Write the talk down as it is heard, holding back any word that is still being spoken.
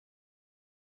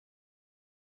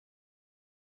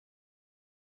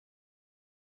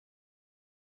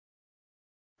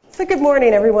So good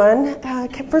morning, everyone.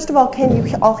 First of all, can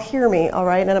you all hear me all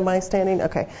right? And am I standing?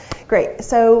 Okay, great.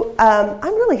 So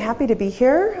I'm really happy to be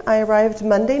here. I arrived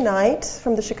Monday night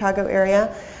from the Chicago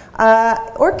area.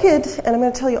 ORCID, and I'm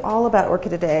going to tell you all about ORCID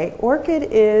today. ORCID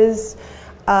is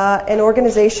an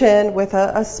organization with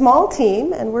a small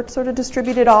team, and we're sort of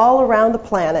distributed all around the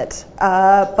planet.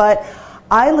 But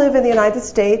I live in the United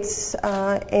States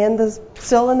and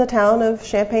still in the town of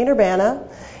Champaign-Urbana.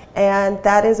 And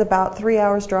that is about 3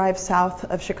 hours drive south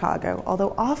of Chicago.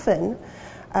 Although often,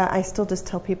 I still just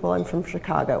tell people I'm from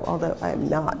Chicago, although I'm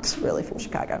not really from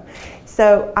Chicago.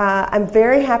 So I'm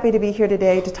very happy to be here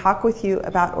today to talk with you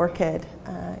about ORCID.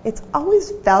 It's always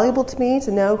valuable to me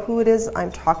to know who it is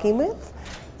I'm talking with.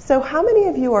 So how many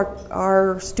of you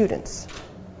are students?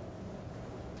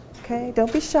 Okay,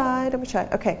 don't be shy, don't be shy.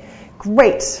 Okay,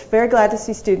 great. Very glad to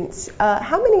see students.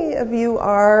 How many of you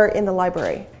are in the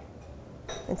library?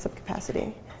 In some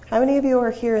capacity. How many of you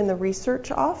are here in the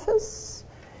research office?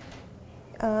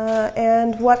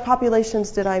 And what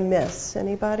populations did I miss?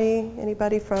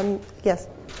 Anybody from, yes?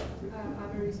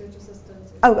 I'm a research assistant.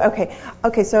 Oh, okay.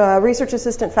 Okay, so a research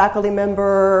assistant, faculty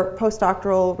member,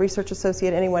 postdoctoral research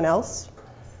associate, anyone else?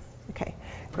 Okay,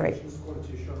 great.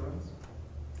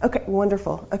 Okay,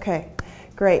 wonderful. Okay,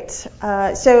 great.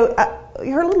 So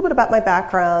you heard a little bit about my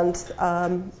background.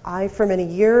 I, for many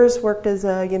years, worked as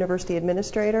a university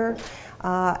administrator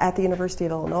at the University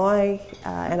of Illinois,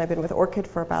 and I've been with ORCID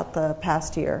for about the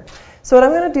past year. So what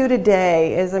I'm going to do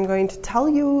today is I'm going to tell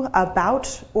you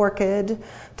about ORCID,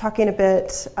 talking a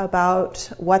bit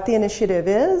about what the initiative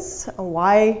is,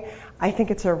 why I think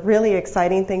it's a really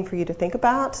exciting thing for you to think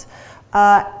about,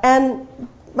 and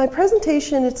my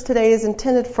presentation today is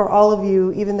intended for all of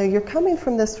you, even though you're coming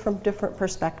from this from different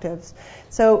perspectives.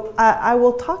 So I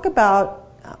will talk about,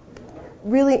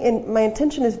 my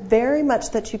intention is very much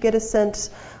that you get a sense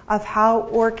of how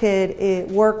ORCID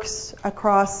works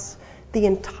across the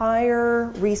entire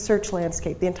research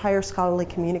landscape, the entire scholarly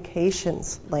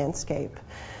communications landscape,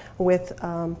 with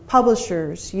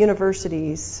publishers,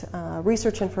 universities,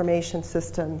 research information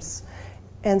systems,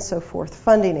 and so forth,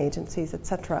 funding agencies,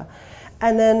 etc.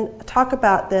 And then talk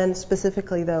about then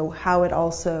specifically, though, how it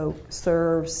also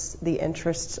serves the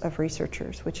interests of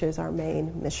researchers, which is our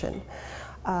main mission.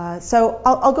 So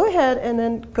I'll go ahead and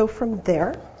then go from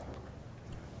there.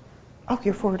 Oh,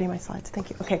 you're forwarding my slides. Thank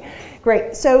you. Okay,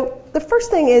 great. So the first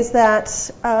thing is that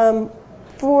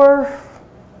for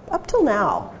up till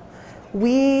now,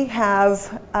 we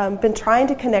have been trying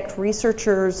to connect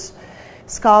researchers,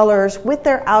 scholars with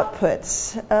their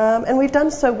outputs, and we've done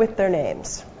so with their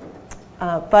names.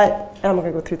 But I'm going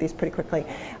to go through these pretty quickly.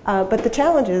 But the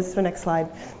challenge is, the next slide,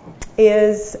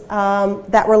 is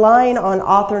that relying on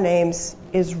author names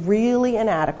is really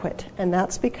inadequate. And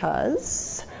that's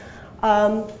because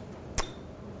lots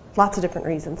of different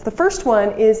reasons. The first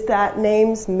one is that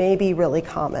names may be really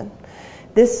common.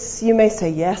 This, you may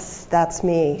say, yes, that's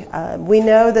me. We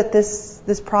know that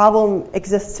this problem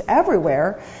exists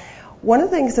everywhere. One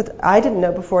of the things that I didn't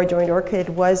know before I joined ORCID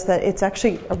was that it's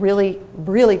actually a really,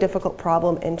 really difficult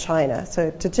problem in China.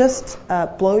 So to just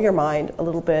blow your mind a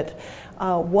little bit,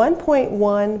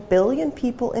 1.1 billion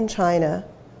people in China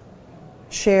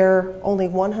share only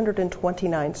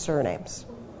 129 surnames.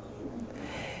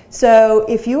 So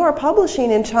if you are publishing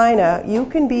in China, you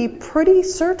can be pretty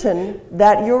certain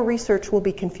that your research will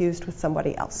be confused with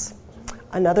somebody else.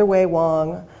 Another Wei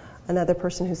Wang, another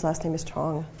person whose last name is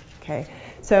Chong. Okay.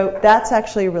 So that's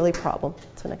actually a really problem.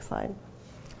 So next slide.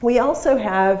 We also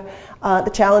have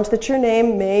the challenge that your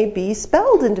name may be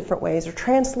spelled in different ways or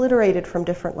transliterated from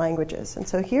different languages. And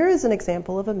so here is an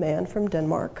example of a man from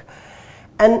Denmark.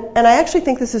 And I actually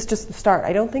think this is just the start.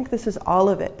 I don't think this is all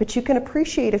of it. But you can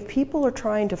appreciate if people are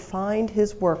trying to find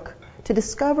his work, to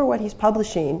discover what he's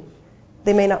publishing,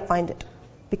 they may not find it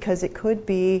because it could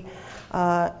be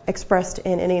expressed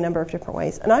in any number of different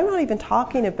ways. And I'm not even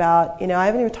talking about, I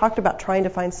haven't even talked about trying to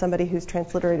find somebody who's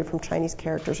transliterated from Chinese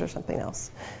characters or something else.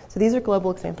 So these are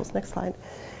global examples. Next slide.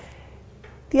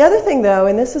 The other thing, though,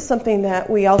 and this is something that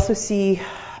we also see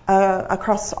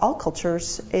across all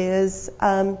cultures, is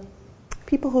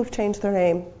people who have changed their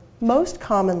name, most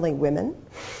commonly women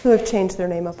who have changed their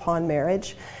name upon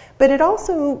marriage. But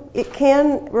it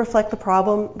can reflect the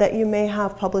problem that you may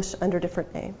have published under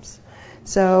different names.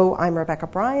 So I'm Rebecca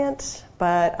Bryant,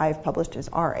 but I've published as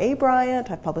R.A. Bryant.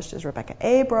 I've published as Rebecca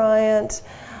A. Bryant.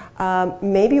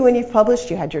 Maybe when you've published,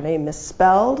 you had your name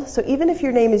misspelled. So even if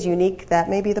your name is unique, that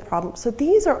may be the problem. So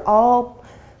these are all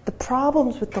the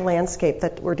problems with the landscape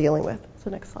that we're dealing with. So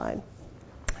next slide.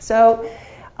 So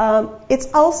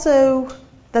it's also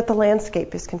that the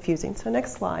landscape is confusing. So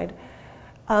next slide.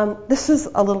 This is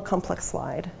a little complex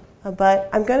slide. But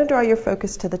I'm going to draw your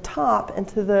focus to the top and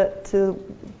to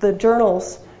the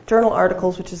journal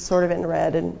articles, which is sort of in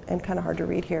red and kind of hard to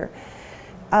read here.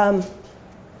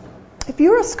 If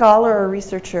you're a scholar or a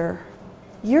researcher,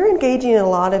 you're engaging in a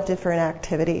lot of different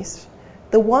activities.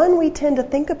 The one we tend to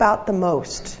think about the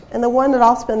most, and the one that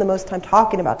I'll spend the most time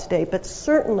talking about today, but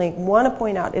certainly want to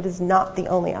point out it is not the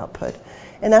only output,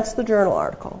 and that's the journal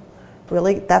article.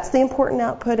 Really, that's the important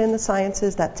output in the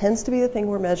sciences. That tends to be the thing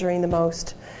we're measuring the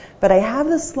most. But I have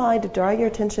this slide to draw your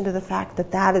attention to the fact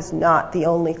that that is not the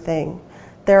only thing.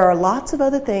 There are lots of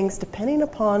other things depending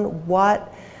upon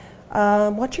what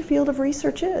your field of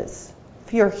research is.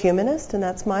 If you're a humanist, and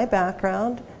that's my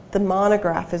background, the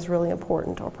monograph is really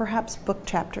important, or perhaps book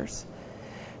chapters.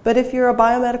 But if you're a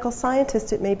biomedical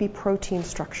scientist, it may be protein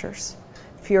structures.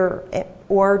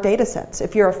 Or data sets.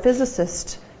 If you're a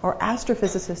physicist or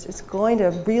astrophysicist, it's going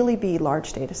to really be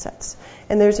large data sets.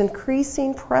 And there's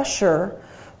increasing pressure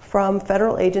from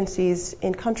federal agencies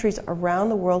in countries around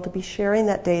the world to be sharing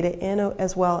that data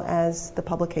as well as the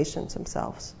publications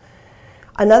themselves.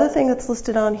 Another thing that's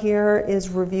listed on here is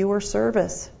reviewer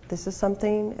service. This is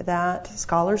something that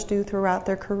scholars do throughout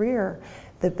their career,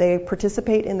 that they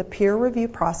participate in the peer review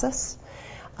process,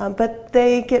 but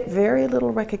they get very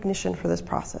little recognition for this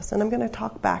process, and I'm going to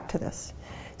talk back to this.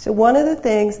 So one of the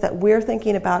things that we're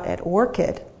thinking about at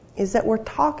ORCID is that we're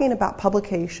talking about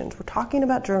publications, we're talking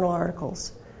about journal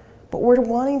articles, but we're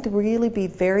wanting to really be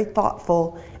very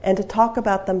thoughtful and to talk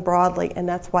about them broadly, and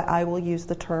that's why I will use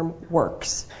the term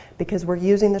works, because we're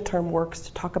using the term works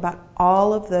to talk about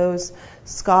all of those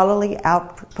scholarly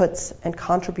outputs and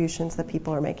contributions that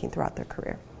people are making throughout their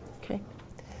career. Okay.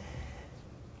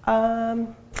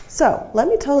 So let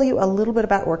me tell you a little bit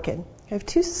about ORCID. I have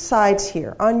two sides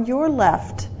here. On your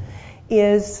left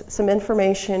is some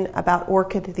information about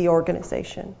ORCID, the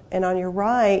organization. And on your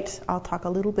right, I'll talk a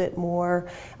little bit more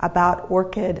about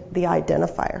ORCID, the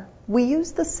identifier. We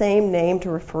use the same name to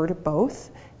refer to both.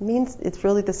 It means it's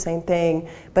really the same thing,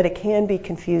 but it can be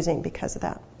confusing because of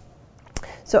that.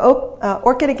 So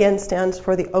ORCID, again, stands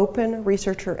for the Open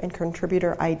Researcher and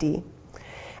Contributor ID.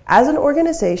 As an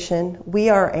organization, we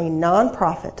are a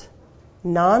nonprofit,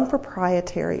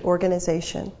 non-proprietary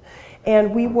organization,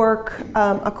 and we work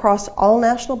across all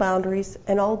national boundaries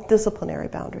and all disciplinary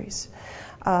boundaries.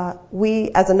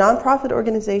 We, as a nonprofit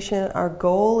organization, our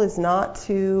goal is not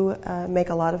to make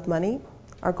a lot of money.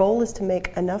 Our goal is to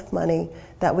make enough money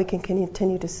that we can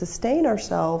continue to sustain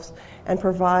ourselves and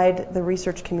provide the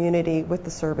research community with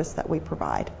the service that we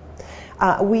provide.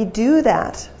 We do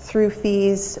that through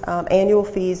fees, annual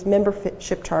fees,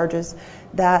 membership charges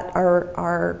that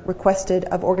are requested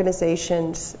of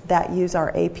organizations that use our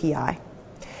API.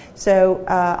 So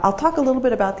I'll talk a little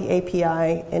bit about the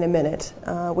API in a minute,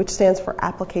 which stands for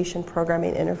Application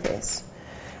Programming Interface.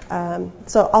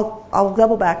 So I'll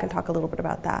double back and talk a little bit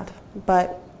about that,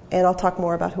 and I'll talk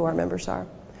more about who our members are.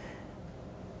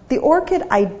 The ORCID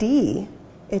ID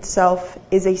itself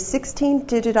is a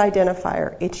 16-digit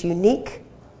identifier. It's unique,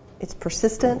 it's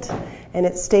persistent, and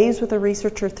it stays with a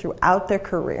researcher throughout their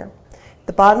career. At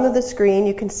the bottom of the screen,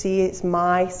 you can see it's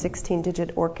my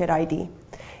 16-digit ORCID ID.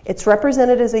 It's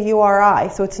represented as a URI,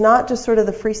 so it's not just sort of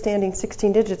the freestanding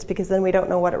 16 digits because then we don't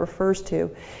know what it refers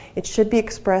to. It should be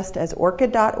expressed as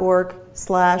orcid.org/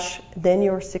 then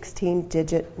your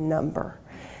 16-digit number.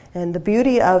 And the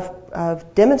beauty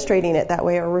of demonstrating it that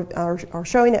way or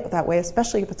showing it that way,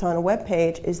 especially if it's on a web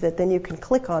page, is that then you can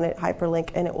click on it, hyperlink,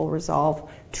 and it will resolve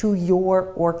to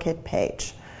your ORCID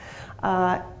page.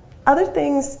 Other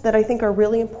things that I think are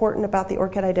really important about the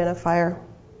ORCID identifier: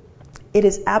 it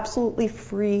is absolutely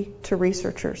free to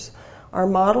researchers. Our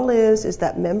model is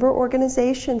that member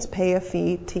organizations pay a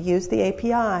fee to use the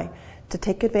API, to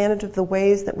take advantage of the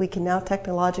ways that we can now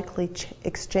technologically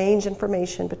exchange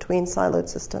information between siloed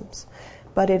systems.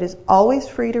 But it is always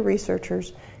free to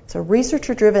researchers. It's a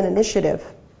researcher-driven initiative,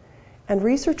 and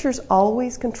researchers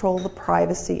always control the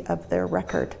privacy of their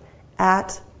record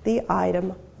at the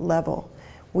item level.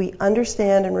 We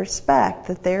understand and respect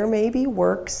that there may be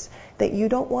works that you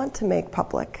don't want to make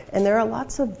public, and there are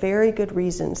lots of very good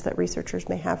reasons that researchers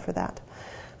may have for that.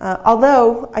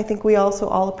 Although I think we also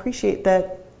all appreciate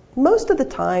that most of the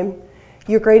time,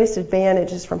 your greatest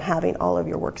advantage is from having all of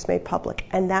your works made public,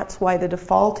 and that's why the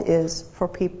default is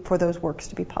for those works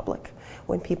to be public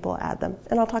when people add them.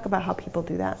 And I'll talk about how people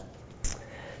do that.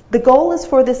 The goal is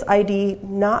for this ID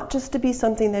not just to be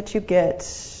something that you get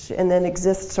and then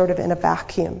exists sort of in a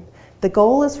vacuum. The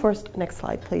goal is for, next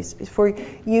slide please, is for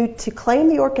you to claim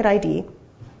the ORCID ID,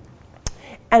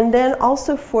 and then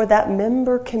also for that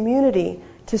member community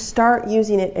to start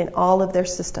using it in all of their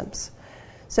systems.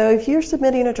 So if you're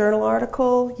submitting a journal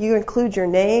article, you include your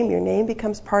name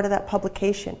becomes part of that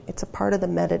publication. It's a part of the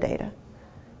metadata.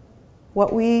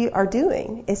 What we are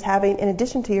doing is having, in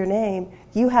addition to your name,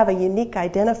 you have a unique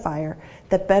identifier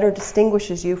that better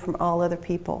distinguishes you from all other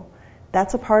people.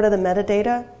 That's a part of the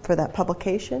metadata for that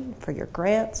publication, for your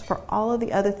grants, for all of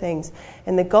the other things.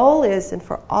 And the goal is, and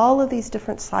for all of these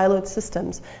different siloed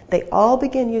systems, they all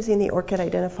begin using the ORCID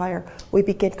identifier. We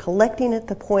begin collecting at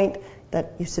the point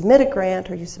that you submit a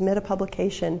grant or you submit a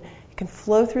publication. It can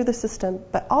flow through the system,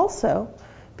 but also,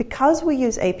 because we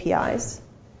use APIs,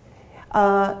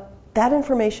 that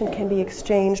information can be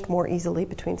exchanged more easily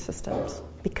between systems.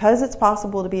 Because it's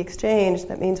possible to be exchanged,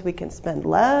 that means we can spend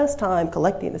less time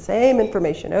collecting the same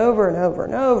information over and over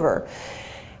and over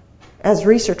as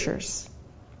researchers,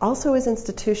 also as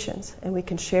institutions, and we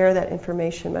can share that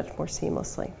information much more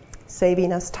seamlessly,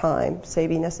 saving us time,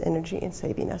 saving us energy, and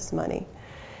saving us money.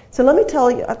 So let me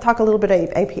talk a little bit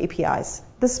about APIs.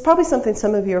 This is probably something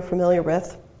some of you are familiar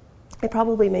with. It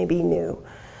probably may be new.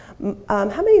 How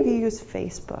many of you use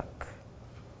Facebook?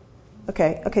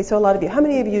 Okay, so a lot of you. How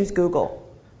many of you use Google?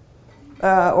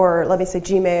 Or let me say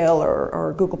Gmail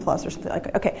or Google Plus or something like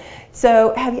that. Okay,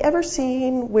 so have you ever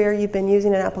seen where you've been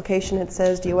using an application that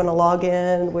says, do you want to log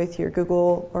in with your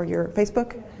Google or your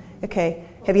Facebook? Okay,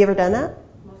 have you ever done that?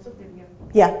 Most of them,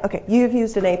 yeah. Yeah, okay, you've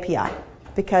used an API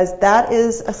because that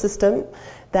is a system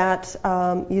that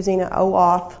using an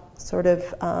OAuth sort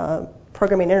of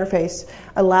programming interface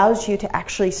allows you to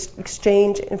actually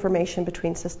exchange information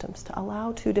between systems, to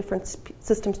allow two different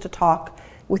systems to talk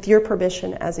with your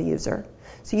permission as a user.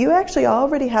 So you actually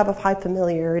already have a high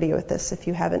familiarity with this if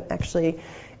you haven't actually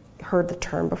heard the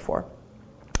term before.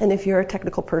 And if you're a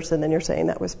technical person, then you're saying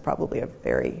that was probably a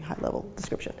very high-level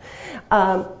description.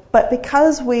 But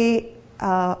because we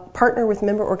partner with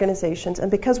member organizations, and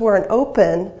because we're an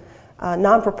open,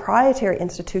 non-proprietary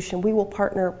institution, we will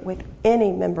partner with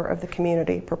any member of the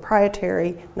community,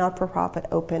 proprietary, not-for-profit,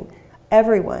 open.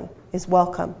 Everyone is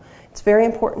welcome. It's very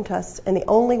important to us, and the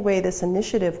only way this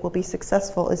initiative will be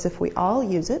successful is if we all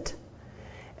use it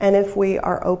and if we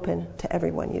are open to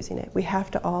everyone using it. We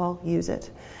have to all use it.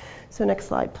 So next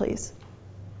slide, please.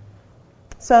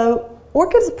 So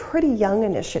ORCID is a pretty young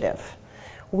initiative.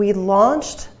 We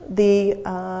launched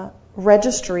the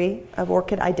registry of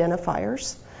ORCID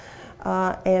identifiers,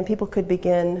 and people could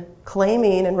begin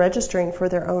claiming and registering for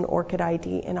their own ORCID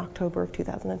ID in October of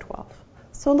 2012.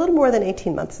 So a little more than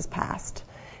 18 months has passed.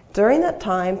 During that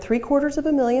time,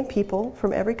 750,000 people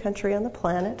from every country on the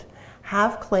planet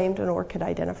have claimed an ORCID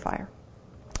identifier.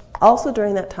 Also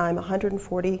during that time,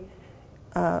 140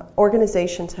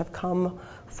 organizations have come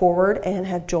forward and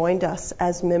have joined us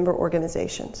as member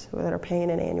organizations that are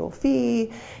paying an annual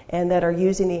fee and that are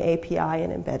using the API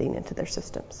and embedding into their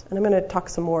systems. And I'm going to talk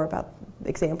some more about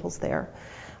examples there.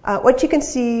 What you can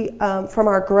see from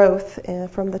our growth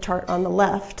from the chart on the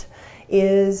left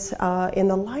is in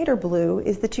the lighter blue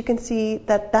is that you can see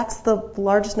that that's the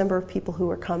largest number of people who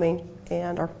are coming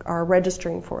and are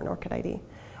registering for an ORCID ID.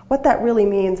 What that really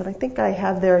means, and I think I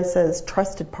have there, it says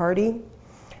trusted party.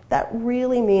 That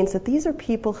really means that these are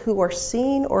people who are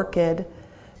seeing ORCID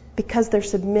because they're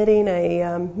submitting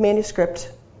a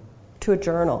manuscript to a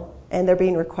journal and they're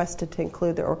being requested to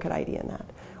include their ORCID ID in that.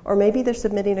 Or maybe they're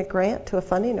submitting a grant to a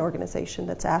funding organization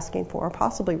that's asking for or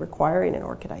possibly requiring an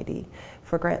ORCID ID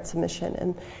for grant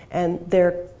submission, and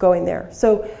they're going there.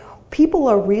 So people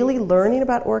are really learning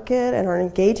about ORCID and are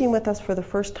engaging with us for the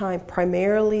first time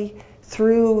primarily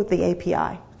through the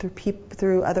API,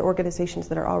 through other organizations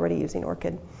that are already using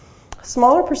ORCID. A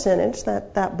smaller percentage,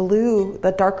 that blue,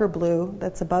 the darker blue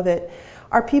that's above it,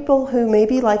 are people who may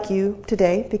be like you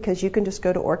today, because you can just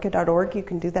go to orcid.org. You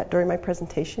can do that during my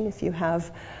presentation if you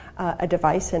have a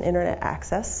device and internet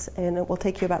access, and it will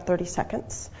take you about 30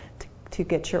 seconds to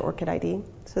get your ORCID ID.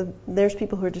 So there's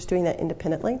people who are just doing that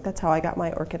independently. That's how I got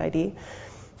my ORCID ID.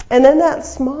 And then that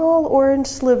small orange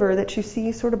sliver that you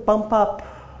see sort of bump up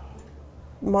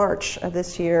March of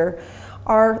this year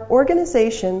are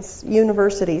organizations,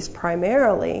 universities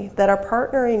primarily, that are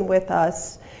partnering with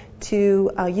us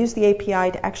to use the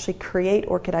API to actually create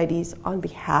ORCID IDs on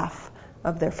behalf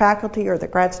of their faculty or their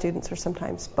grad students, or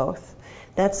sometimes both.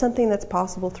 That's something that's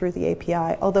possible through the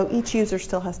API, although each user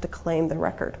still has to claim the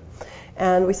record.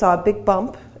 And we saw a big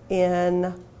bump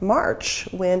in March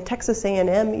when Texas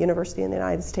A&M University in the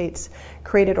United States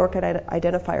created ORCID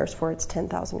identifiers for its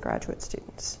 10,000 graduate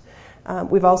students.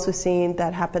 We've also seen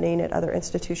that happening at other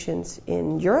institutions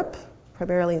in Europe,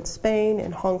 primarily in Spain,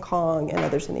 in Hong Kong, and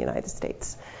others in the United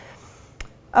States.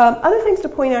 Other things to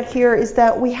point out here is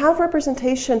that we have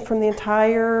representation from the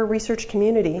entire research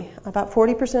community. About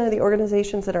 40% of the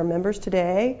organizations that are members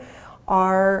today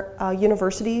are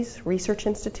universities, research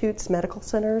institutes, medical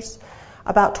centers.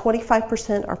 About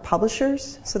 25% are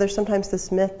publishers. So there's sometimes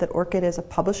this myth that ORCID is a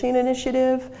publishing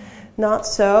initiative. Not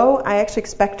so. I actually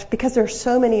expect, because there are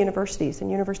so many universities,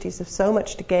 and universities have so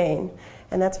much to gain,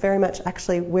 and that's very much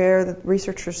actually where the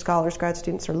researchers, scholars, grad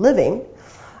students are living,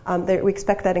 we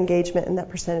expect that engagement and that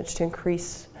percentage to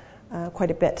increase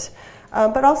quite a bit.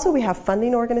 But also we have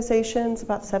funding organizations,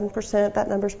 about 7%. That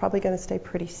number is probably going to stay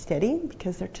pretty steady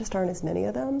because there just aren't as many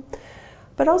of them.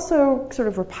 But also sort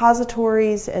of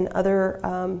repositories and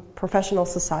other professional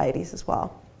societies as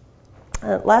well.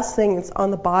 Last thing is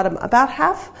on the bottom. About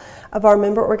half of our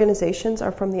member organizations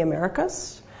are from the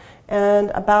Americas, and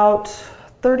about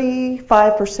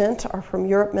 35% are from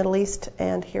Europe, Middle East,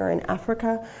 and here in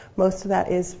Africa. Most of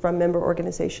that is from member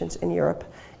organizations in Europe.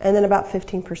 And then about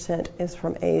 15% is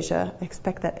from Asia. I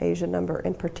expect that Asia number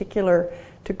in particular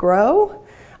to grow.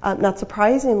 Not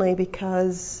surprisingly,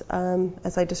 because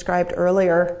as I described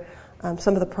earlier,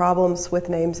 some of the problems with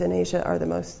names in Asia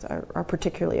are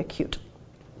particularly acute.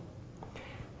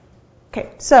 Okay,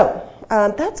 so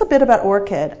that's a bit about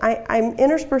ORCID. I'm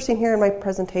interspersing here in my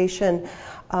presentation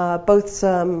both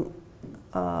some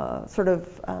sort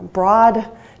of broad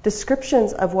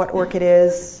descriptions of what ORCID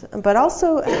is, but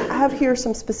also have here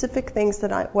some specific things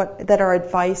that are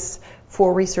advice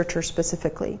for researchers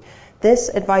specifically. This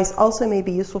advice also may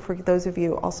be useful for those of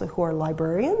you also who are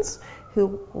librarians,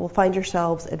 who will find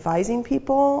yourselves advising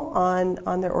people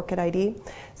on their ORCID ID.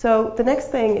 So the next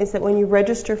thing is that when you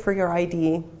register for your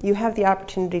ID, you have the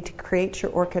opportunity to create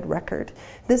your ORCID record.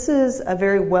 This is a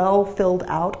very well filled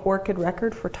out ORCID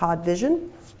record for Todd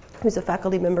Vision, who's a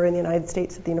faculty member in the United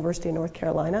States at the University of North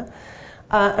Carolina.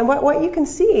 And what you can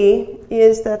see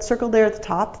is that circled there at the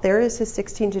top, there is his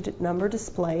 16-digit number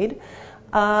displayed.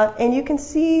 And you can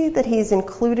see that he's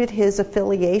included his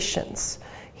affiliations.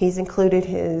 He's included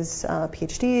his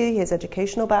PhD, his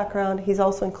educational background. He's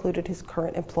also included his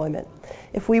current employment.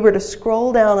 If we were to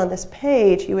scroll down on this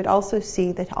page, you would also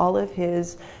see that all of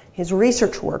his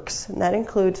research works, and that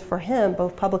includes for him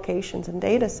both publications and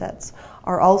data sets,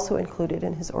 are also included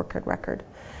in his ORCID record.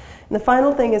 And the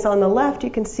final thing is on the left,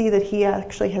 you can see that he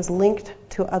actually has linked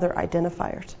to other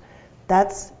identifiers.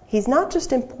 He's not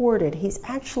just imported, he's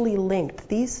actually linked.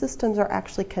 These systems are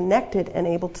actually connected and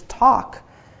able to talk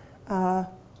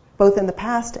both in the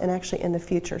past and actually in the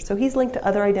future. So he's linked to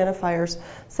other identifiers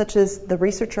such as the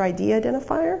Researcher ID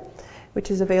identifier, which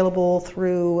is available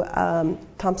through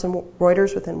Thomson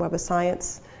Reuters within Web of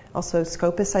Science, also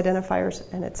Scopus identifiers,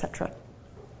 and etc.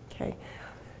 Okay.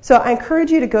 So I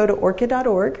encourage you to go to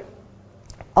ORCID.org.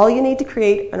 All you need to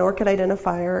create an ORCID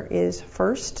identifier is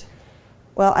first.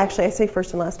 Well, actually, I say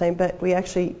first and last name, but we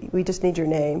just need your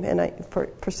name. And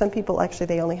for some people, actually,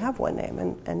 they only have one name,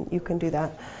 and you can do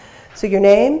that. So your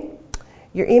name,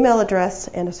 your email address,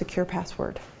 and a secure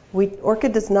password.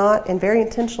 ORCID does not, and very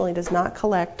intentionally does not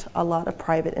collect a lot of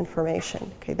private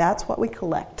information. Okay, that's what we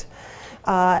collect.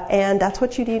 And that's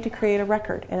what you need to create a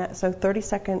record. And so 30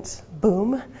 seconds,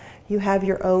 boom, you have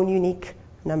your own unique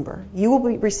number. You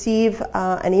will receive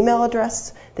an email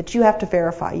address that you have to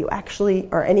verify.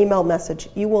 Or an email message.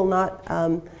 You will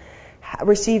not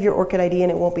receive your ORCID ID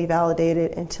and it won't be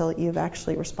validated until you've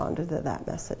actually responded to that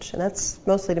message. And that's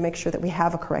mostly to make sure that we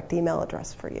have a correct email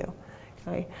address for you.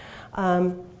 Okay.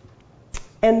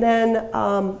 And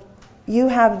then you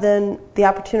have then the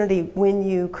opportunity when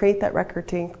you create that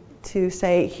record to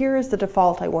say, here is the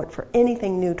default I want for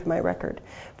anything new to my record,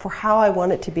 for how I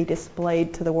want it to be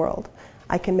displayed to the world.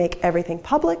 I can make everything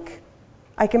public,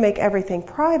 I can make everything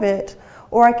private,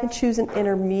 or I can choose an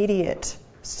intermediate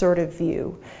sort of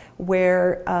view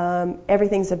where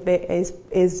everything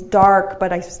is dark,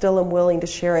 but I still am willing to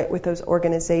share it with those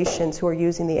organizations who are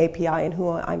using the API and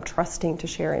who I'm trusting to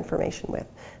share information with.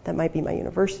 That might be my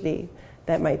university,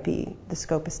 that might be the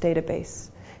Scopus database,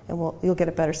 and you'll get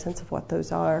a better sense of what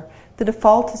those are. The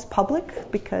default is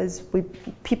public because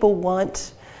people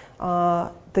want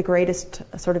the greatest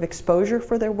sort of exposure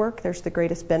for their work. There's the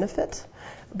greatest benefit.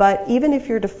 But even if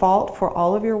your default for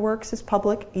all of your works is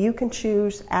public, you can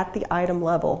choose at the item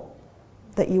level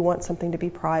that you want something to be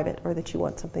private or that you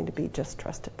want something to be just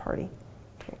trusted party.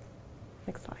 Okay,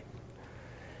 next slide.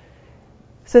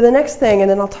 So the next thing, and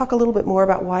then I'll talk a little bit more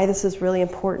about why this is really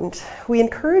important. We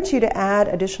encourage you to add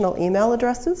additional email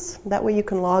addresses. That way you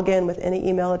can log in with any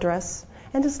email address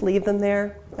and just leave them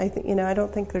there. I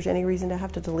don't think there's any reason to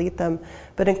have to delete them,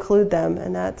 but include them,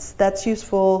 and that's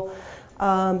useful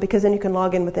because then you can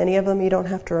log in with any of them. You don't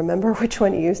have to remember which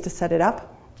one you used to set it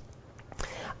up.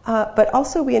 But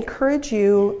also we encourage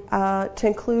you to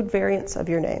include variants of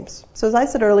your names. So as I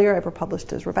said earlier, I were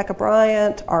published as Rebecca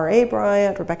Bryant, R.A.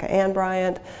 Bryant, Rebecca Ann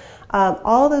Bryant.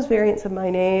 All those variants of my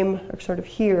name are sort of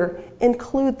here.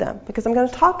 Include them, because I'm going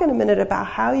to talk in a minute about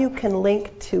how you can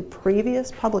link to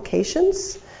previous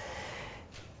publications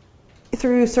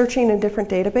through searching in different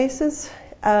databases.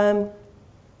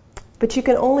 But you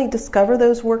can only discover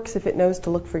those works if it knows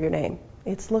to look for your name.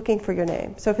 It's looking for your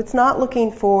name. So if it's not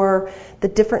looking for the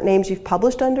different names you've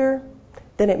published under,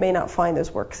 then it may not find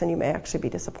those works and you may actually be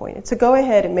disappointed. So go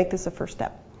ahead and make this a first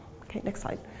step. Okay, next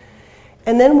slide.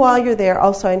 And then while you're there,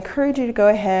 also I encourage you to go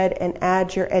ahead and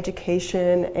add your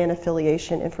education and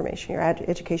affiliation information, your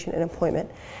education and employment.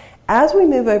 As we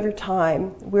move over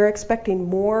time, we're expecting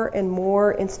more and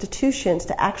more institutions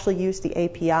to actually use the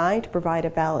API to provide a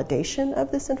validation of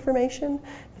this information.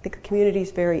 I think the community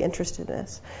is very interested in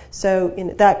this. So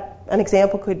an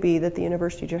example could be that the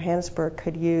University of Johannesburg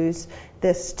could use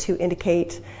this to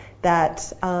indicate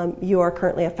that you are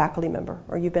currently a faculty member,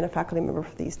 or you've been a faculty member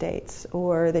for these dates,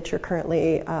 or that you're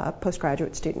currently a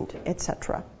postgraduate student,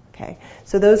 etc. Okay,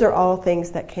 so those are all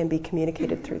things that can be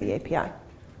communicated through the API.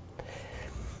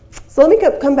 So let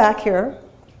me come back here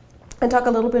and talk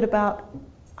a little bit about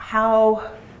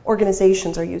how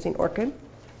organizations are using ORCID.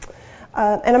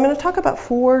 And I'm going to talk about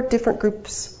 4 different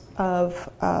groups of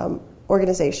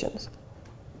organizations.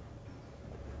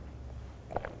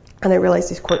 And I realize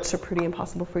these quotes are pretty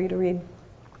impossible for you to read.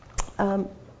 I'm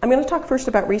going to talk first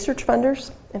about research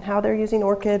funders and how they're using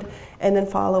ORCID, and then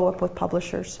follow up with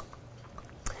publishers.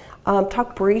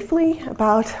 Talk briefly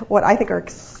about what I think are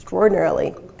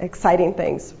extraordinarily exciting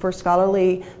things for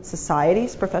scholarly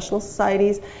societies, professional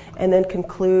societies, and then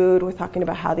conclude with talking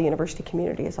about how the university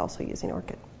community is also using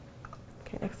ORCID.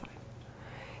 Okay, next slide.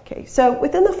 Okay, so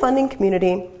within the funding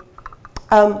community,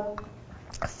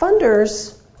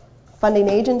 funders, funding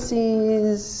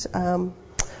agencies,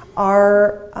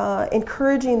 are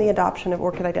encouraging the adoption of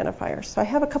ORCID identifiers. So I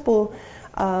have a couple,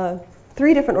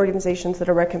 3 different organizations that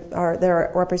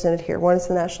are represented here. One is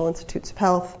the National Institutes of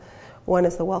Health. One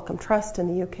is the Wellcome Trust in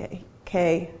the UK.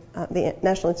 The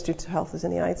National Institutes of Health is in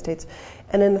the United States.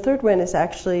 And then the third one is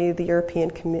actually the European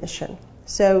Commission.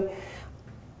 So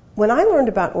when I learned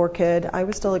about ORCID, I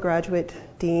was still a graduate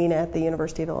dean at the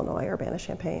University of Illinois,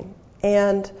 Urbana-Champaign.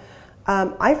 And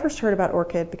I first heard about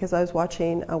ORCID because I was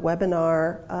watching a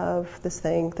webinar of this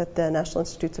thing that the National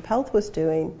Institutes of Health was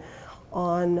doing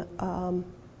on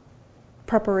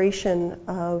preparation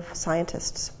of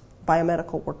scientists,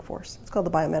 biomedical workforce. It's called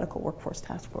the Biomedical Workforce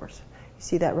Task Force. You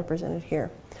see that represented here.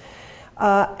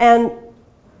 And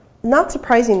not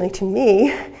surprisingly to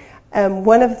me,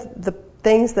 one of the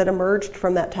things that emerged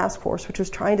from that task force, which was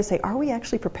trying to say, are we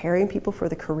actually preparing people for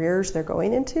the careers they're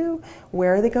going into?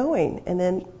 Where are they going? And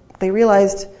then they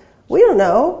realized, we don't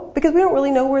know, because we don't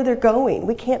really know where they're going.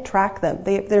 We can't track them.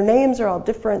 Their names are all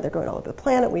different. They're going all over the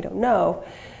planet. We don't know.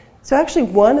 So actually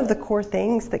one of the core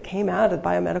things that came out of the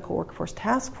Biomedical Workforce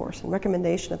Task Force and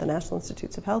recommendation of the National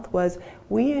Institutes of Health was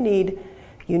we need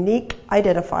unique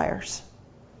identifiers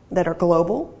that are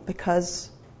global and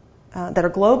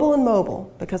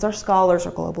mobile, because our scholars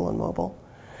are global and mobile,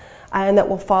 and that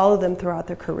will follow them throughout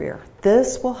their career.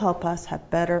 This will help us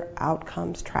have better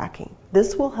outcomes tracking.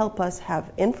 This will help us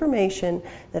have information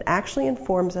that actually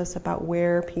informs us about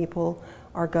where people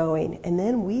are going. And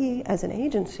then we, as an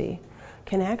agency,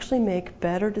 can actually make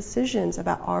better decisions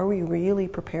about, are we really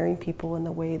preparing people in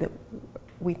the way that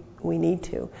we need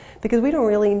to? Because we don't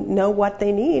really know what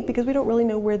they need, because we don't really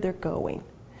know where they're going.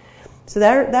 So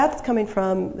that's coming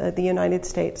from the United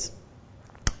States.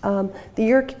 The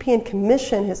European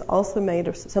Commission has also made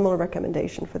a similar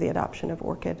recommendation for the adoption of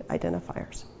ORCID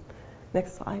identifiers.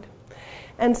 Next slide.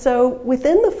 And so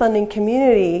within the funding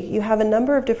community, you have a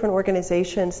number of different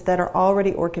organizations that are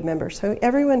already ORCID members. So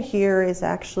everyone here is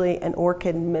actually an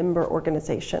ORCID member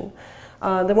organization.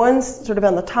 The ones sort of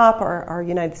on the top are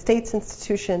United States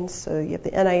institutions. So you have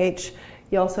the NIH.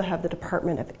 You also have the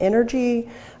Department of Energy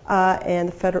and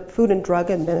the Food and Drug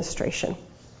Administration.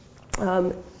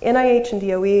 NIH and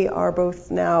DOE are both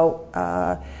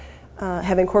now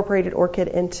have incorporated ORCID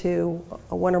into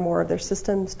one or more of their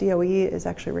systems. DOE is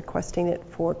actually requesting it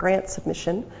for grant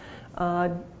submission.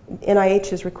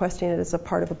 NIH is requesting it as a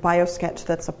part of a biosketch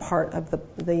that's a part of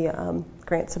the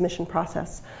grant submission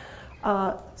process.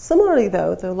 Similarly,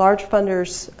 though, the large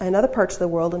funders in other parts of the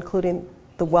world, including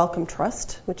the Wellcome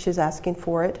Trust, which is asking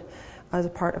for it as a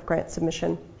part of grant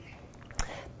submission.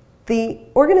 The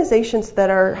organizations that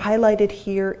are highlighted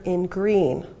here in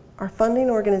green are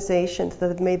funding organizations that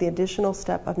have made the additional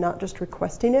step of not just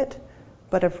requesting it,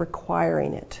 but of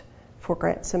requiring it for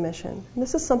grant submission. And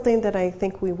this is something that I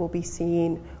think we will be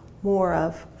seeing more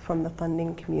of from the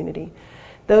funding community.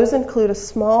 Those include a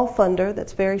small funder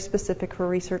that's very specific for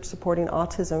research supporting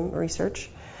autism research,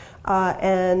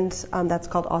 and that's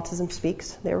called Autism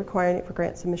Speaks. They're requiring it for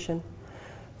grant submission.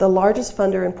 The largest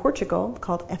funder in Portugal,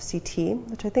 called FCT,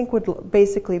 which I think would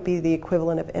basically be the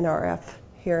equivalent of NRF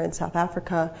here in South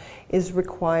Africa, is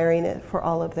requiring it for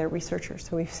all of their researchers.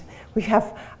 So we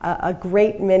have a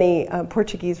great many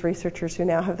Portuguese researchers who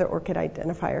now have their ORCID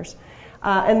identifiers.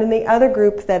 And then the other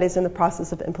group that is in the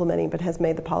process of implementing but has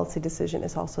made the policy decision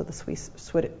is also the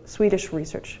Swedish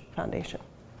Research Foundation.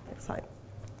 Next slide.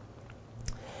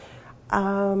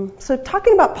 So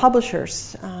talking about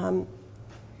publishers,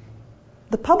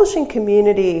 the publishing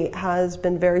community has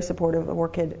been very supportive of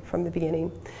ORCID from the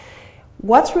beginning.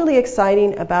 What's really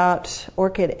exciting about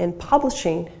ORCID in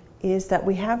publishing is that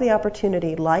we have the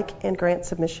opportunity, like in grant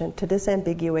submission, to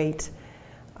disambiguate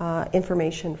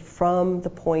information from the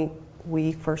point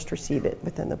we first receive it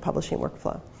within the publishing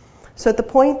workflow. So at the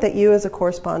point that you as a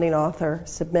corresponding author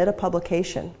submit a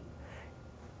publication,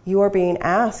 you are being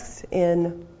asked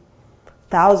in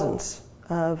thousands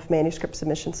of manuscript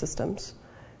submission systems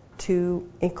to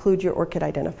include your ORCID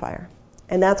identifier.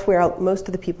 And that's where most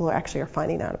of the people actually are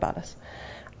finding out about us.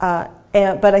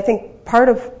 But I think part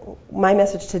of my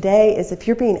message today is if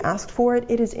you're being asked for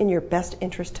it, it is in your best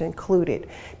interest to include it,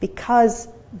 because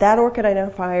that ORCID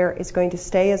identifier is going to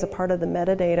stay as a part of the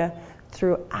metadata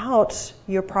throughout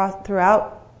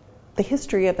the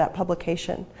history of that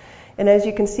publication. And as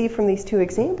you can see from these two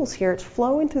examples here, it's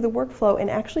flowing through the workflow and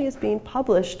actually is being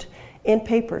published in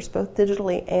papers, both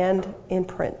digitally and in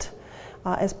print,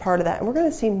 as part of that. And we're going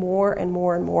to see more and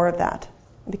more and more of that.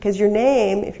 Because if your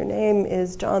name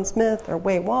is John Smith or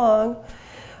Wei Wong,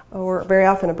 or very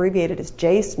often abbreviated as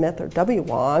J Smith or W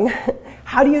Wong,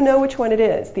 how do you know which one it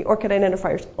is? The ORCID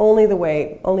identifier is only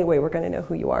way we're going to know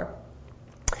who you are.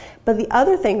 But the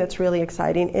other thing that's really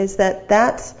exciting is that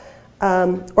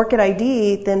ORCID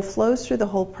ID then flows through the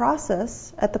whole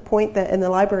process at the point that, and the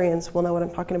librarians will know what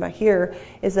I'm talking about here,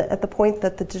 is that at the point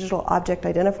that the digital object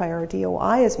identifier, or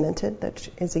DOI, is minted, that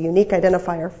is a unique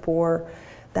identifier for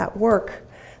that work.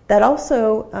 That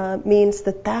also means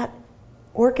that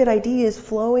ORCID ID is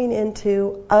flowing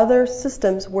into other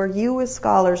systems where you as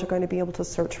scholars are going to be able to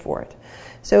search for it.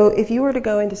 So if you were to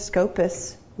go into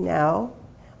Scopus now,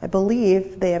 I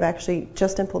believe they have actually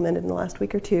just implemented in the last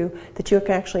week or two that you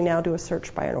can actually now do a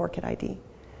search by an ORCID ID.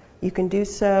 You can do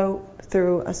so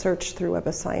through a search through Web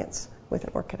of Science with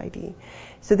an ORCID ID.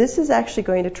 So this is actually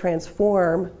going to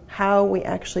transform how we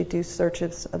actually do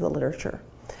searches of the literature.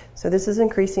 So this is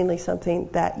increasingly something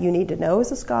that you need to know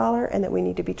as a scholar, and that we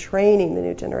need to be training the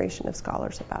new generation of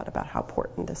scholars about how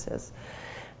important this is.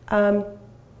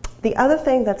 The other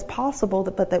thing that's possible,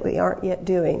 but that we aren't yet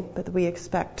doing, but that we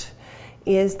expect,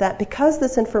 is that because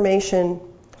this information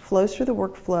flows through the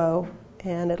workflow,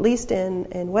 and at least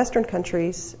in Western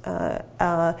countries,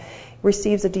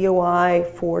 receives a DOI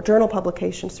for journal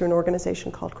publications through an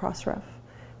organization called Crossref.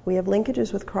 We have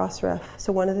linkages with Crossref.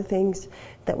 So one of the things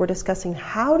that we're discussing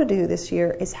how to do this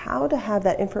year is how to have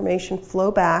that information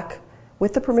flow back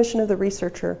with the permission of the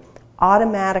researcher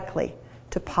automatically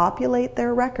to populate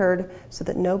their record so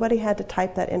that nobody had to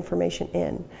type that information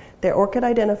in. Their ORCID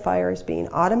identifier is being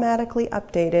automatically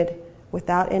updated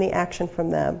without any action from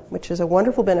them, which is a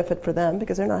wonderful benefit for them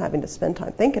because they're not having to spend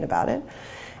time thinking about it.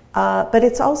 But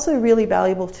it's also really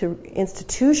valuable to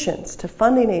institutions, to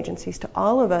funding agencies, to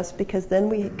all of us, because then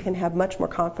we can have much more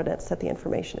confidence that the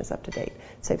information is up to date.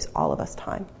 It saves all of us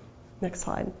time. Next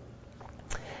slide.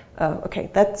 Okay,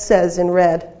 that says in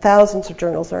red, thousands of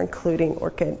journals are including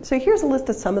ORCID. So here's a list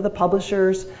of some of the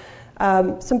publishers,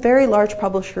 some very large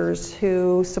publishers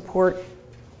who support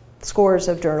scores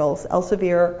of journals: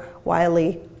 Elsevier,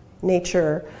 Wiley,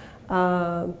 Nature,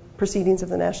 Proceedings of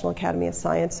the National Academy of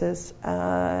Sciences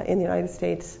in the United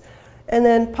States, and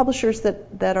then publishers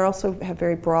that are also have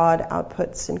very broad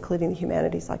outputs, including the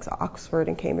humanities, like Oxford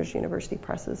and Cambridge University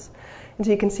presses. And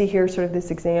so you can see here sort of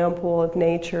this example of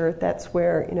Nature. That's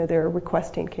where they're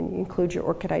requesting, can you include your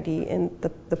ORCID ID in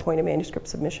the point of manuscript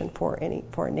submission for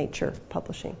Nature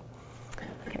publishing.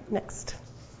 Okay, next.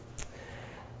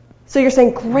 So you're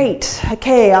saying, great,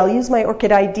 okay, I'll use my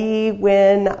ORCID ID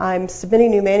when I'm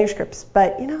submitting new manuscripts,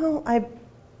 but I'm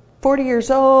 40 years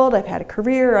old, I've had a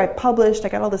career, I've published, I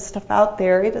got all this stuff out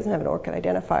there, it doesn't have an ORCID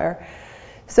identifier.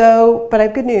 So, but I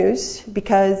have good news,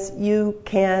 because you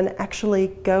can actually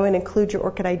go and include your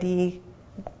ORCID ID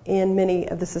in many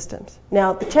of the systems.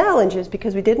 Now, the challenge is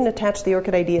because we didn't attach the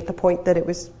ORCID ID at the point that it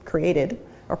was created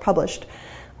or published,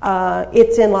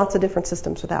 it's in lots of different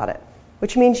systems without it,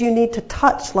 which means you need to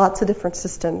touch lots of different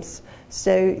systems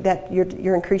so that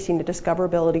you're increasing the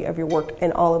discoverability of your work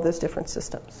in all of those different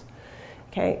systems.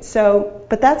 Okay, so,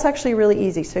 but that's actually really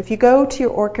easy. So if you go to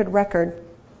your ORCID record,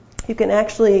 you can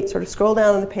actually sort of scroll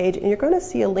down on the page, and you're going to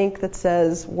see a link that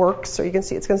says Works, or you can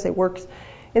see it's going to say Works,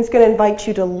 and it's going to invite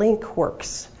you to link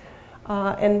Works.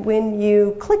 And when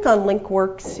you click on Link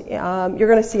Works, you're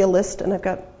going to see a list, and I've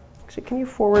got, actually, can you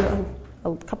forward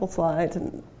a couple slides?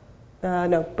 And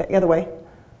no, but the other way.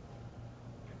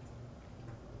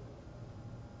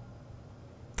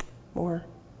 More.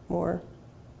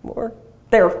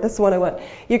 There, that's the one I want.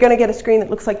 You're going to get a screen that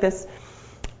looks like this,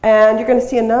 and you're going to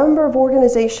see a number of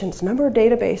organizations, a number of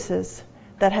databases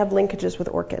that have linkages with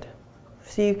ORCID.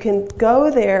 So you can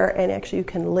go there, and actually you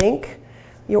can link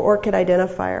your ORCID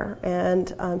identifier,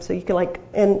 and so you can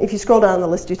and if you scroll down the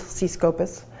list, you'll see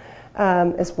Scopus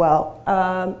as well.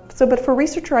 But for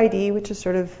Researcher ID, which is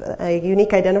sort of a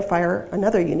unique identifier,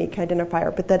 another unique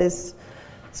identifier, but that is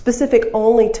specific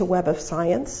only to Web of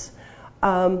Science,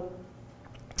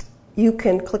 you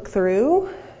can click through,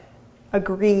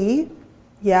 agree,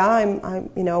 yeah,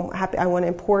 I'm happy, I want to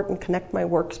import and connect my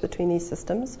works between these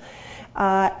systems.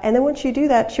 And then once you do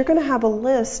that, you're going to have a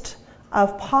list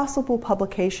of possible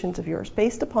publications of yours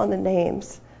based upon the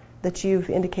names that you've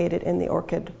indicated in your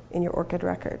ORCID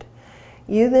record.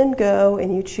 You then go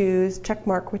and you choose, check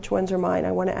mark which ones are mine.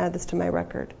 I want to add this to my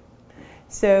record.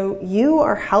 So you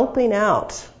are helping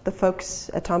out the folks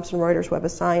at Thomson Reuters Web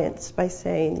of Science by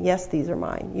saying, yes, these are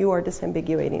mine. You are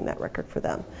disambiguating that record for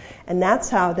them. And that's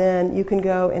how then you can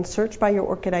go and search by your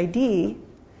ORCID ID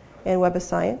in Web of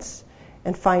Science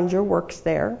and find your works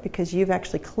there because you've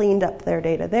actually cleaned up their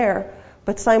data there.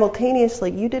 But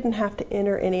simultaneously, you didn't have to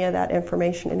enter any of that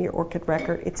information in your ORCID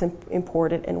record. It's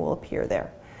imported and will appear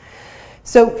there.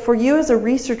 So for you as a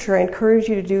researcher, I encourage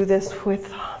you to do this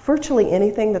with virtually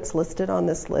anything that's listed on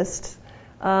this list.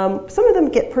 Some of them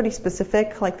get pretty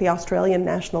specific, like the Australian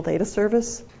National Data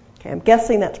Service. Okay, I'm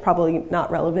guessing that's probably not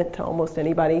relevant to almost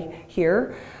anybody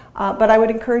here. But I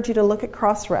would encourage you to look at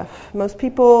Crossref. Most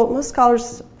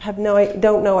scholars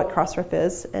don't know what Crossref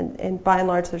is, and by and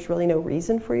large, there's really no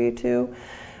reason for you to.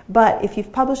 But if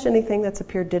you've published anything that's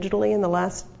appeared digitally in the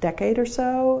last decade or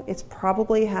so, it's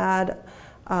probably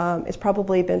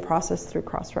been processed through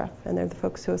Crossref, and they're the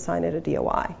folks who assign it a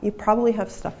DOI. You probably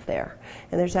have stuff there,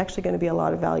 and there's actually going to be a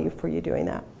lot of value for you doing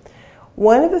that.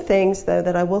 One of the things, though,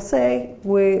 that I will say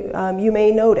you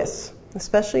may notice,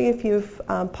 especially if you've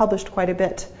published quite a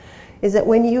bit, is that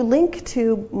when you link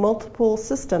to multiple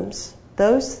systems,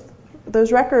 those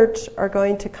records are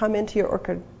going to come into your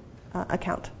ORCID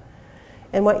account.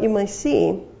 And what you may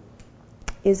see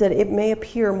is that it may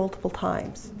appear multiple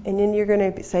times. And then you're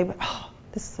going to say, oh,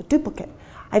 this is a duplicate.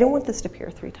 I don't want this to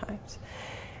appear 3 times.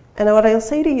 And what I'll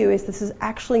say to you is this is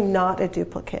actually not a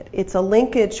duplicate. It's a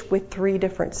linkage with 3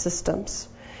 different systems.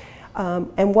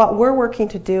 And what we're working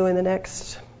to do in the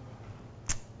next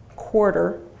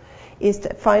quarter is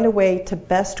to find a way to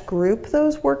best group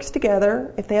those works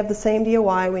together. If they have the same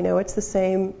DOI, we know it's the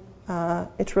same.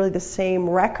 It's really the same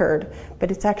record,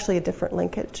 but it's actually a different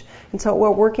linkage. And so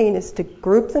what we're working is to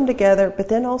group them together, but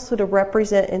then also to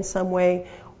represent in some way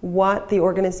what the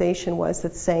organization was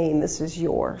that's saying this is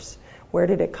yours. Where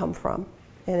did it come from?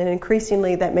 And then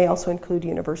increasingly, that may also include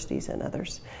universities and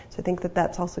others. So I think that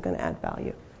that's also going to add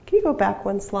value. Can you go back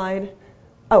one slide?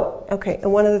 Oh, okay.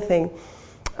 And one other thing.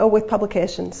 With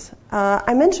publications.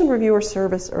 I mentioned reviewer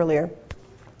service earlier.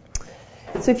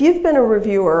 So if you've been a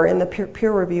reviewer in the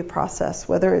peer review process,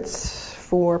 whether it's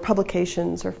for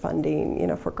publications or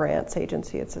funding, for grants,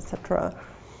 agencies, etc.,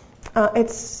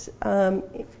 it's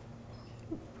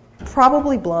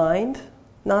probably blind,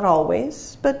 not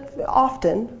always, but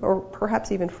often, or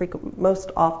perhaps even most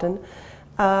often.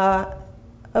 But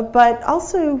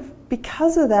also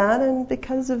because of that and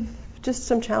because of just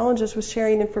some challenges with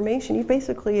sharing information, you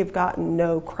basically have gotten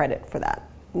no credit for that.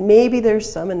 Maybe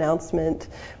there's some announcement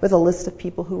with a list of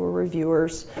people who were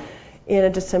reviewers in a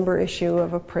December issue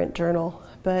of a print journal,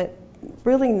 but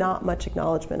really not much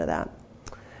acknowledgement of that.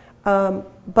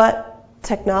 But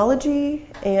technology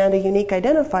and a unique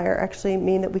identifier actually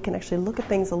mean that we can actually look at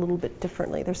things a little bit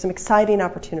differently. There's some exciting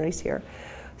opportunities here.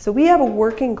 So we have a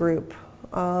working group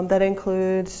that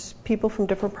includes people from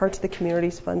different parts of the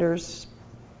communities, funders,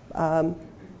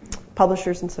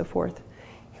 publishers, and so forth,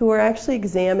 who are actually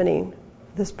examining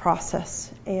this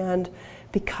process. And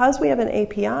because we have an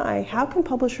API, how can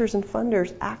publishers and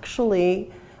funders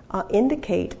actually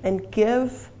indicate and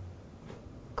give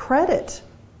credit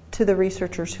to the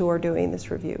researchers who are doing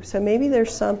this review? So maybe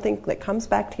there's something that comes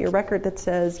back to your record that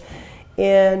says,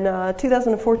 in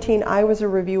 2014, I was a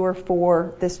reviewer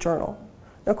for this journal.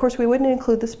 Now, of course, we wouldn't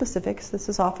include the specifics. This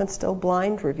is often still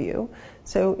blind review.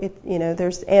 So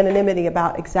there's anonymity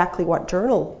about exactly what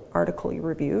journal article you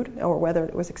reviewed or whether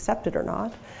it was accepted or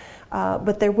not.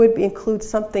 but there would include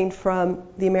something from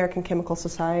the American Chemical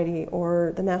Society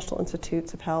or the National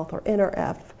Institutes of Health or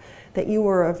NRF that you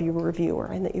were a reviewer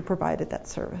and that you provided that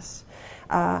service.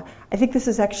 I think this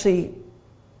is actually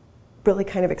really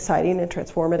kind of exciting and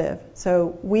transformative.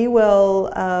 So we will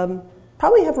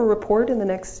probably have a report in the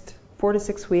next 4 to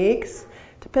 6 weeks,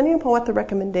 depending upon what the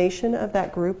recommendation of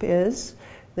that group is.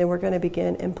 Then we're going to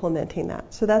begin implementing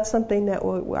that. So that's something that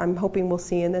I'm hoping we'll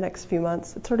see in the next few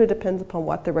months. It sort of depends upon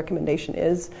what the recommendation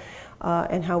is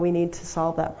and how we need to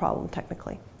solve that problem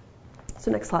technically.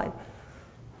 So next slide.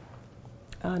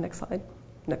 Next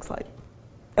slide.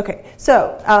 Okay,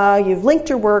 so you've linked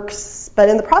your works, but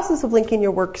in the process of linking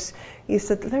your works, you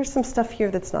said that there's some stuff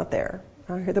here that's not there.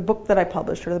 The book that I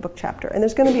published or the book chapter. And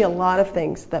there's going to be a lot of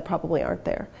things that probably aren't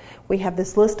there. We have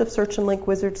this list of search and link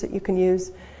wizards that you can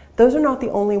use. Those are not the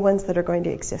only ones that are going to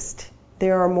exist.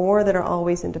 There are more that are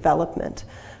always in development.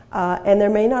 And there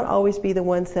may not always be the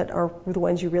ones that are the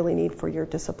ones you really need for your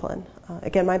discipline.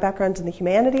 Again, my background's in the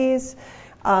humanities,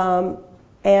 and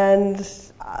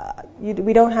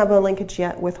we don't have a linkage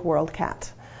yet with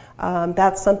WorldCat.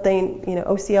 That's something,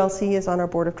 OCLC is on our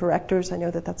board of directors. I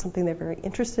know that that's something they're very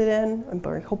interested in. I'm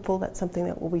very hopeful that's something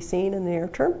that will be seen in the near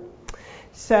term.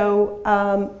 So,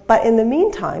 but in the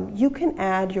meantime, you can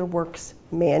add your works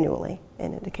manually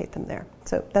and indicate them there.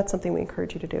 So that's something we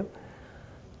encourage you to do.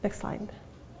 Next slide.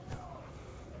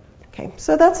 Okay,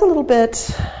 so that's a little bit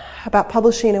about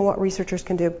publishing and what researchers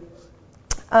can do.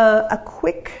 A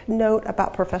quick note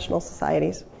about professional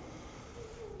societies.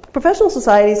 Professional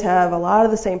societies have a lot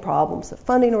of the same problems that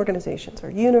funding organizations or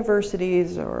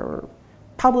universities or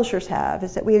publishers have,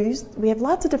 is that we have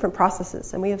lots of different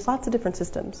processes and we have lots of different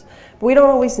systems. But we don't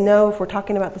always know if we're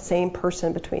talking about the same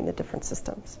person between the different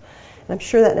systems. And I'm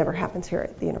sure that never happens here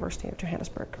at the University of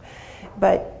Johannesburg.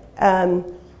 But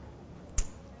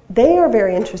they are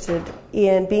very interested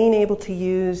in being able to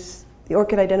use the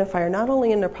ORCID identifier not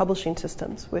only in their publishing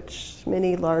systems, which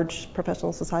many large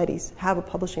professional societies have a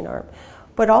publishing arm,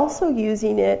 but also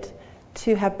using it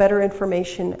to have better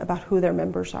information about who their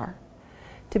members are,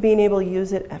 to being able to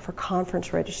use it for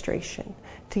conference registration,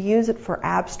 to use it for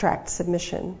abstract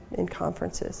submission in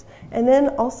conferences, and then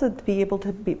also to be able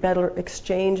to better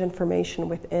exchange information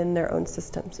within their own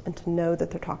systems and to know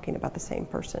that they're talking about the same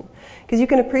person. Because you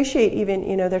can appreciate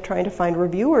even, they're trying to find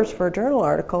reviewers for a journal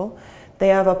article. They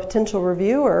have a potential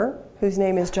reviewer whose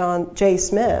name is John J.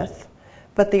 Smith,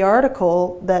 but the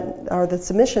article or the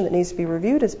submission that needs to be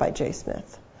reviewed is by J.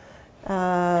 Smith.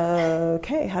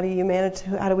 Okay, how do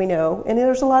we know? And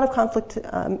there's a lot of conflict,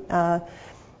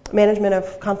 management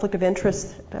of conflict of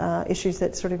interest issues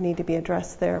that sort of need to be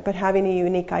addressed there. But having a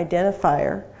unique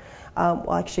identifier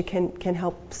actually can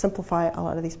help simplify a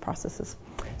lot of these processes.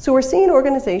 So we're seeing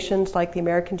organizations like the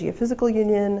American Geophysical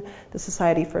Union, the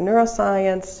Society for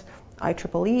Neuroscience,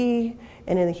 IEEE,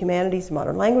 and in the Humanities and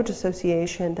Modern Language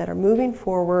Association that are moving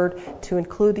forward to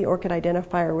include the ORCID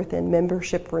identifier within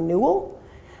membership renewal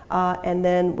and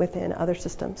then within other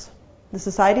systems. The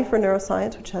Society for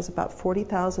Neuroscience, which has about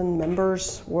 40,000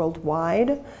 members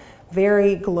worldwide,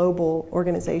 very global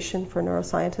organization for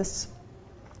neuroscientists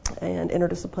and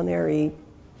interdisciplinary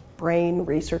brain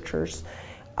researchers,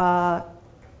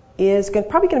 is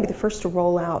probably going to be the first to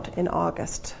roll out in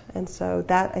August. And so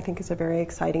that, I think, is a very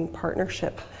exciting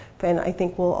partnership. And I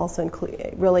think will also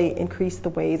really increase the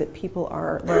way that people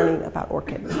are learning about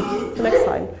ORCID. So next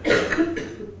slide.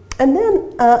 And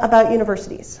then about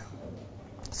universities.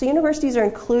 So universities are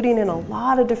including in a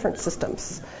lot of different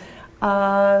systems.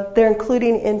 They're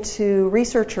including into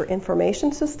researcher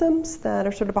information systems that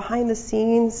are sort of behind the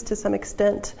scenes to some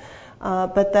extent,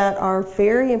 but that are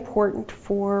very important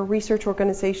for research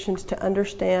organizations to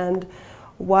understand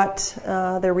what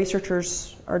their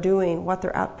researchers are doing, what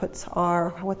their outputs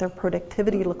are, what their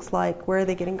productivity looks like, where are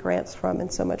they getting grants from,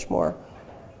 and so much more.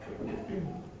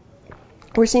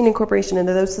 We're seeing incorporation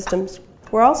into those systems.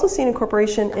 We're also seeing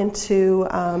incorporation into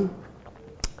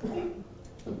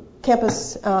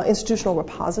campus institutional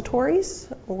repositories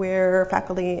where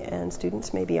faculty and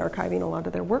students may be archiving a lot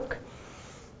of their work.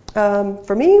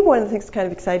 For me, one of the things that's kind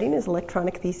of exciting is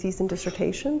electronic theses and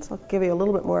dissertations. I'll give you a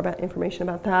little bit more information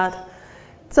about that.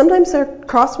 Sometimes they're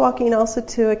crosswalking also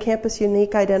to a campus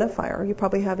unique identifier. You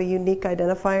probably have a unique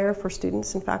identifier for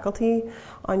students and faculty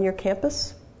on your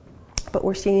campus, but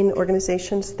we're seeing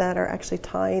organizations that are actually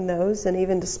tying those and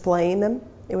even displaying them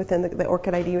within the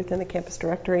ORCID ID within the campus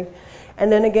directory. And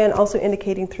then again, also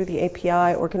indicating through the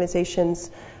API,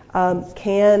 organizations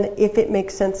can, if it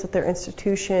makes sense at their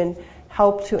institution,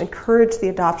 help to encourage the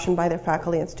adoption by their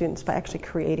faculty and students by actually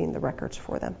creating the records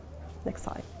for them. Next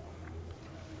slide.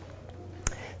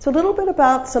 So a little bit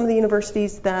about some of the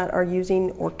universities that are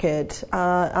using ORCID.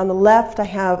 On the left, I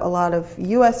have a lot of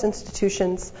U.S.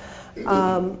 institutions,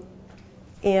 and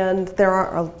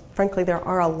frankly, there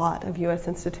are a lot of U.S.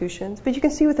 institutions. But you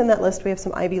can see within that list, we have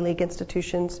some Ivy League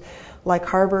institutions like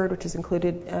Harvard, which is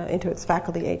included into its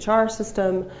faculty HR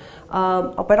system,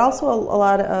 but also a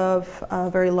lot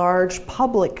of very large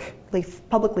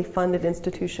publicly funded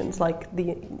institutions like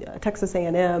the Texas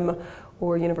A&M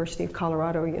or University of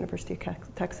Colorado or University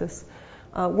of Texas.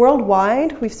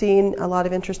 Worldwide, we've seen a lot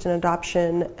of interest in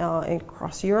adoption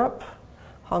across Europe,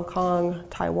 Hong Kong,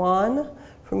 Taiwan,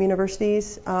 from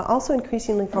universities, also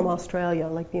increasingly from Australia,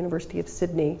 like the University of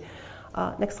Sydney.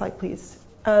 Next slide, please.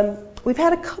 We've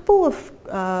had a couple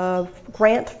of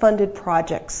grant-funded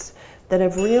projects that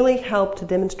have really helped to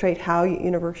demonstrate how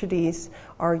universities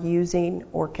are using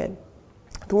ORCID.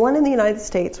 The one in the United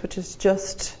States, which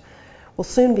will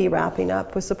soon be wrapping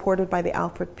up, was supported by the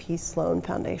Alfred P. Sloan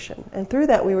Foundation. And through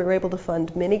that, we were able to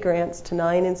fund many grants to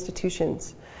 9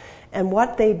 institutions. And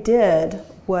what they did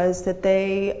was that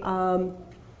they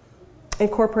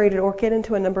incorporated ORCID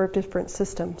into a number of different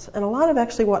systems. And a lot of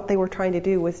actually what they were trying to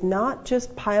do was not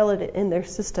just pilot it in their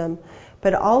system,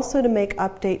 but also to make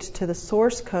updates to the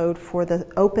source code for the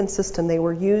open system they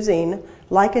were using,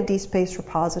 like a DSpace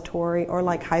repository or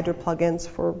like Hydra plugins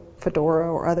for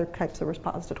Fedora or other types of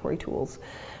repository tools.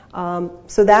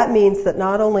 So that means that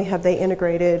not only have they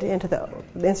integrated into the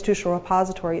institutional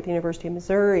repository at the University of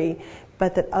Missouri,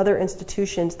 but that other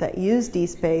institutions that use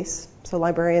DSpace, so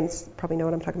librarians probably know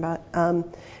what I'm talking about,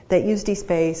 that use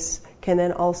DSpace can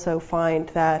then also find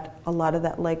that a lot of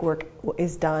that legwork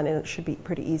is done and it should be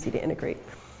pretty easy to integrate.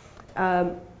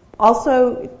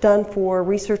 Also done for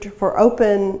research for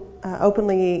open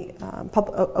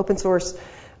source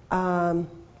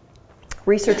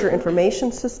researcher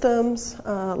information systems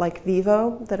like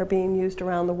Vivo that are being used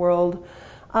around the world.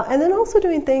 And then also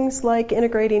doing things like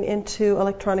integrating into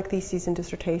electronic theses and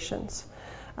dissertations.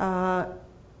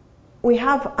 We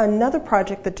have another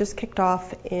project that just kicked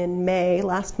off in May,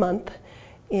 last month,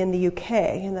 in the UK,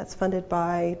 and that's funded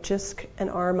by JISC and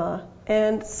ARMA.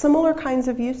 And similar kinds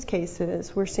of use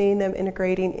cases, we're seeing them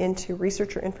integrating into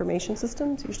researcher information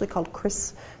systems, usually called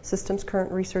CRIS systems,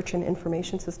 Current Research and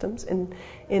Information Systems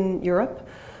in Europe.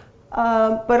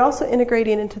 But also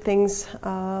integrating into things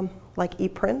like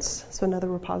ePrints, so another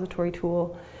repository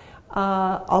tool,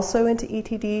 also into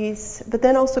ETDs, but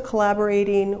then also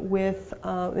collaborating with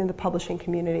in the publishing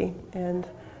community. And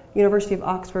University of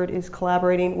Oxford is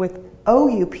collaborating with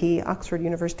OUP, Oxford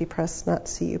University Press, not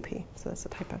CUP. So that's a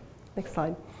typo. Next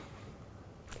slide.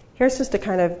 Here's just a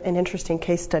kind of an interesting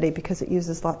case study because it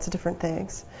uses lots of different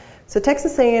things. So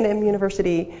Texas A&M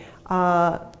University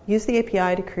used the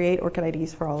API to create ORCID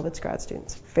IDs for all of its grad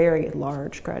students. Very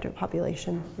large graduate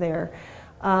population there.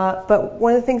 But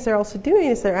one of the things they're also doing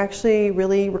is they're actually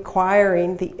really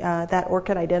requiring that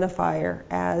ORCID identifier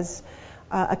as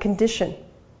a condition,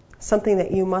 something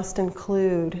that you must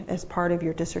include as part of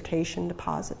your dissertation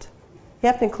deposit. You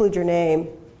have to include your name.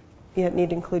 You need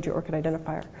to include your ORCID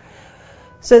identifier.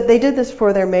 So they did this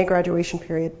for their May graduation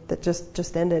period that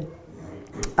just ended.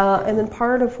 And then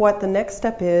part of what the next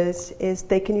step is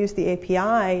they can use the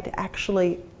API to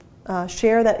actually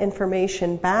share that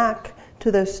information back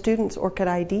to those students' ORCID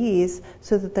IDs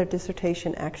so that their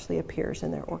dissertation actually appears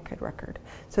in their ORCID record.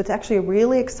 So it's actually a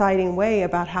really exciting way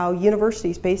about how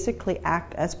universities basically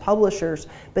act as publishers,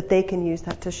 but they can use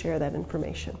that to share that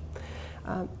information.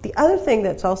 The other thing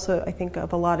that's also, I think,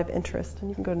 of a lot of interest, and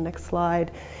you can go to the next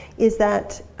slide, is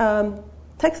that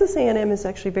Texas A&M is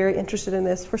actually very interested in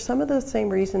this for some of the same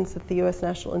reasons that the U.S.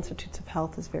 National Institutes of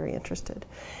Health is very interested,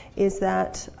 is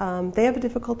that they have a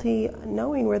difficulty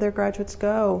knowing where their graduates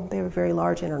go. They have a very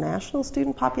large international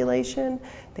student population.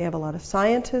 They have a lot of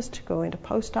scientists who go into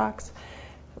postdocs.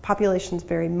 The population is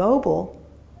very mobile,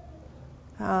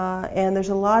 and there's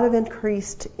a lot of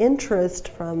increased interest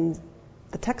from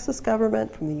the Texas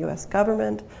government, from the U.S.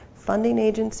 government, funding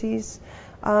agencies,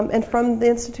 and from the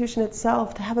institution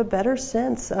itself to have a better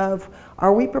sense of,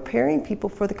 are we preparing people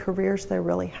for the careers they're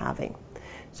really having?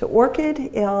 So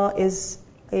ORCID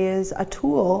is a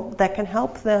tool that can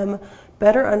help them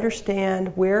better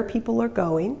understand where people are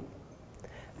going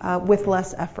with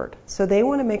less effort. So they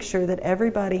want to make sure that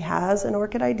everybody has an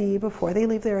ORCID ID before they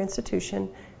leave their institution,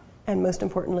 and most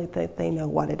importantly, that they know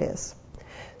what it is.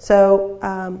 So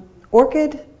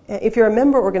ORCID, if you're a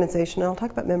member organization, and I'll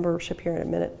talk about membership here in a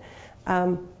minute,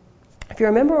 if you're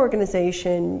a member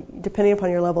organization, depending upon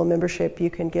your level of membership, you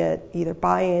can get either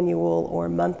biannual or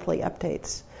monthly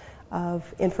updates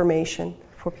of information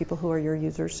for people who are your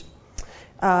users,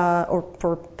 or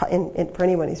for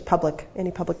anyone who's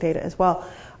any public data as well.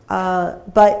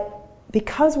 But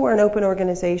because we're an open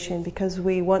organization, because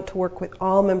we want to work with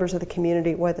all members of the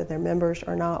community, whether they're members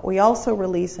or not, we also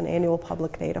release an annual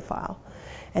public data file.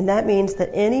 And that means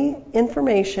that any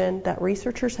information that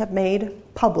researchers have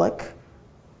made public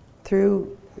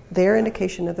through their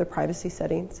indication of their privacy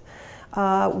settings,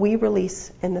 we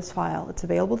release in this file. It's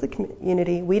available to the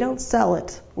community. We don't sell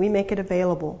it. We make it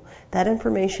available. That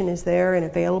information is there and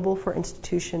available for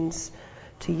institutions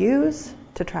to use,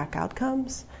 to track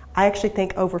outcomes. I actually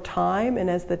think over time, and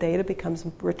as the data becomes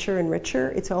richer and richer,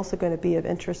 it's also going to be of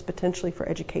interest potentially for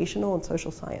educational and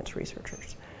social science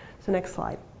researchers. So next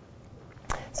slide.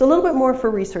 So a little bit more for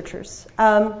researchers.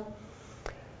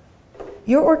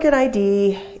 Your ORCID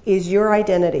ID is your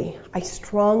identity. I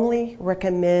strongly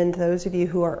recommend those of you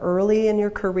who are early in your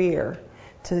career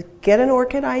to get an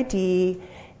ORCID ID,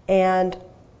 and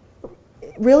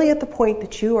really at the point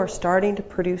that you are starting to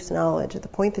produce knowledge, at the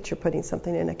point that you're putting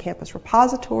something in a campus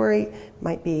repository,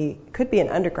 could be an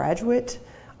undergraduate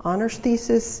honors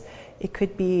thesis, it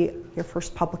could be your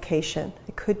first publication,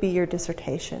 it could be your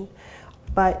dissertation.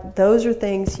 But those are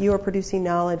things you are producing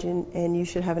knowledge in, and you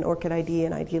should have an ORCID ID,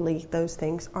 and ideally those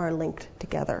things are linked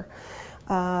together.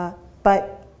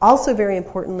 But also very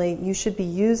importantly, you should be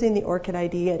using the ORCID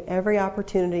ID at every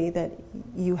opportunity that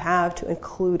you have to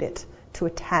include it, to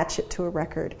attach it to a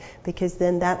record, because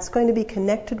then that's going to be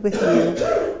connected with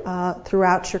you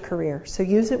throughout your career. So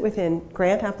use it within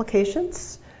grant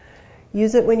applications.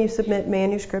 Use it when you submit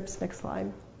manuscripts. Next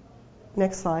slide.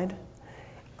 Next slide.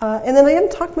 And then I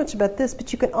haven't talked much about this,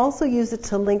 but you can also use it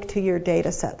to link to your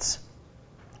data sets.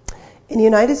 In the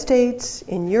United States,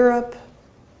 in Europe,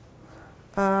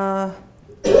 and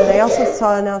I also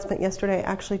saw an announcement yesterday,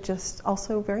 actually just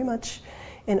also very much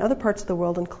in other parts of the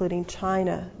world, including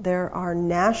China, there are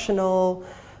national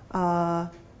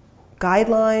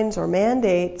guidelines or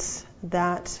mandates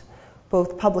that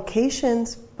both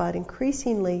publications, but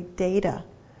increasingly data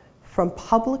from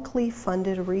publicly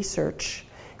funded research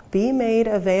be made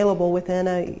available within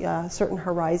a certain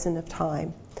horizon of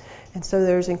time. And so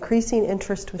there's increasing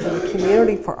interest within the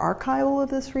community for archival of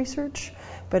this research,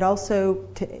 but also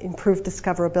to improve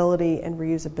discoverability and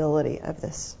reusability of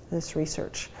this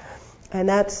research. And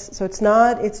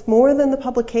it's more than the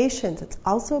publications. It's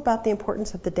also about the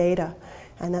importance of the data.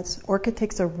 And ORCID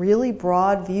takes a really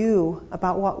broad view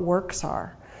about what works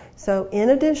are. So in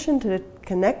addition to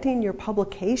connecting your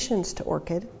publications to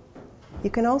ORCID, you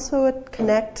can also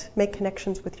make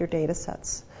connections with your data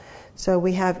sets. So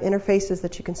we have interfaces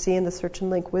that you can see in the search and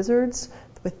link wizards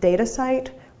with DataCite.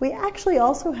 We actually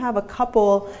also have a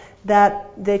couple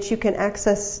that you can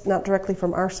access not directly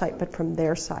from our site, but from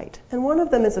their site. And one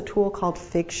of them is a tool called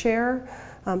Figshare.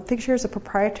 Figshare is a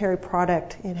proprietary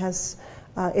product.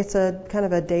 It's a kind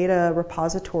of a data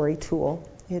repository tool.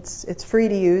 It's free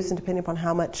to use, and depending upon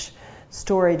how much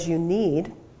storage you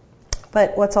need.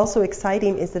 But what's also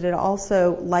exciting is that it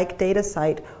also, like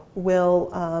DataCite,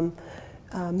 will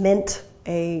mint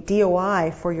a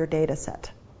DOI for your data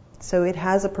set. So it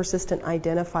has a persistent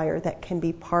identifier that can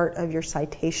be part of your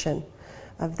citation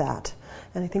of that.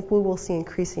 And I think we will see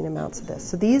increasing amounts of this.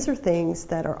 So these are things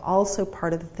that are also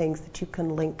part of the things that you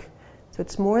can link. So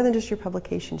it's more than just your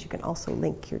publications. You can also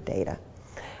link your data.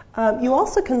 You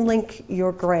also can link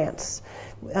your grants.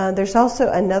 There's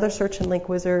also another search and link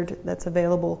wizard that's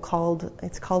available called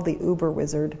the Uber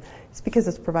Wizard. It's because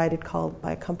it's provided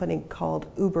by a company called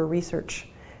Uber Research.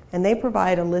 And they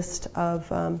provide a list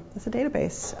of, it's a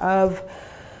database of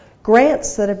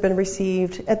grants that have been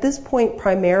received at this point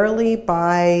primarily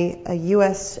by a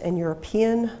U.S. and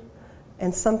European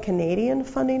and some Canadian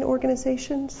funding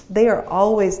organizations. They are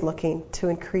always looking to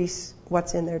increase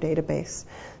what's in their database.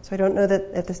 So I don't know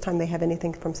that at this time they have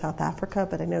anything from South Africa,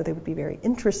 but I know they would be very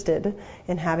interested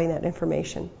in having that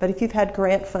information. But if you've had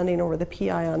grant funding or the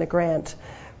PI on a grant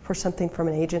for something from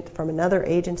another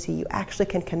agency, you actually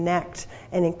can connect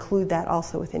and include that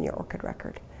also within your ORCID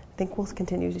record. I think we'll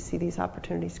continue to see these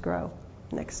opportunities grow.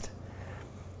 Next.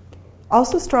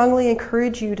 Also strongly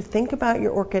encourage you to think about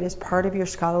your ORCID as part of your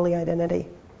scholarly identity.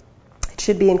 It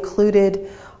should be included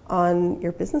on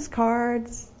your business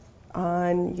cards,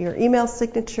 on your email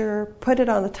signature, put it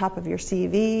on the top of your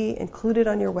CV, include it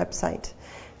on your website.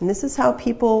 And this is how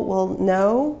people will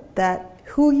know that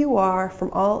who you are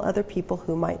from all other people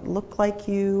who might look like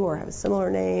you or have a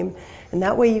similar name. And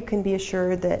that way you can be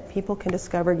assured that people can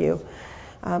discover you.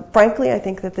 Frankly, I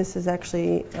think that this is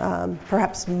actually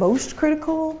perhaps most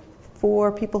critical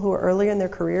for people who are earlier in their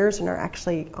careers and are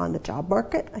actually on the job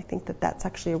market. I think that that's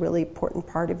actually a really important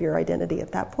part of your identity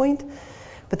at that point.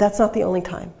 But that's not the only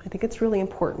time. I think it's really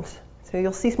important. So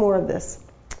you'll see more of this.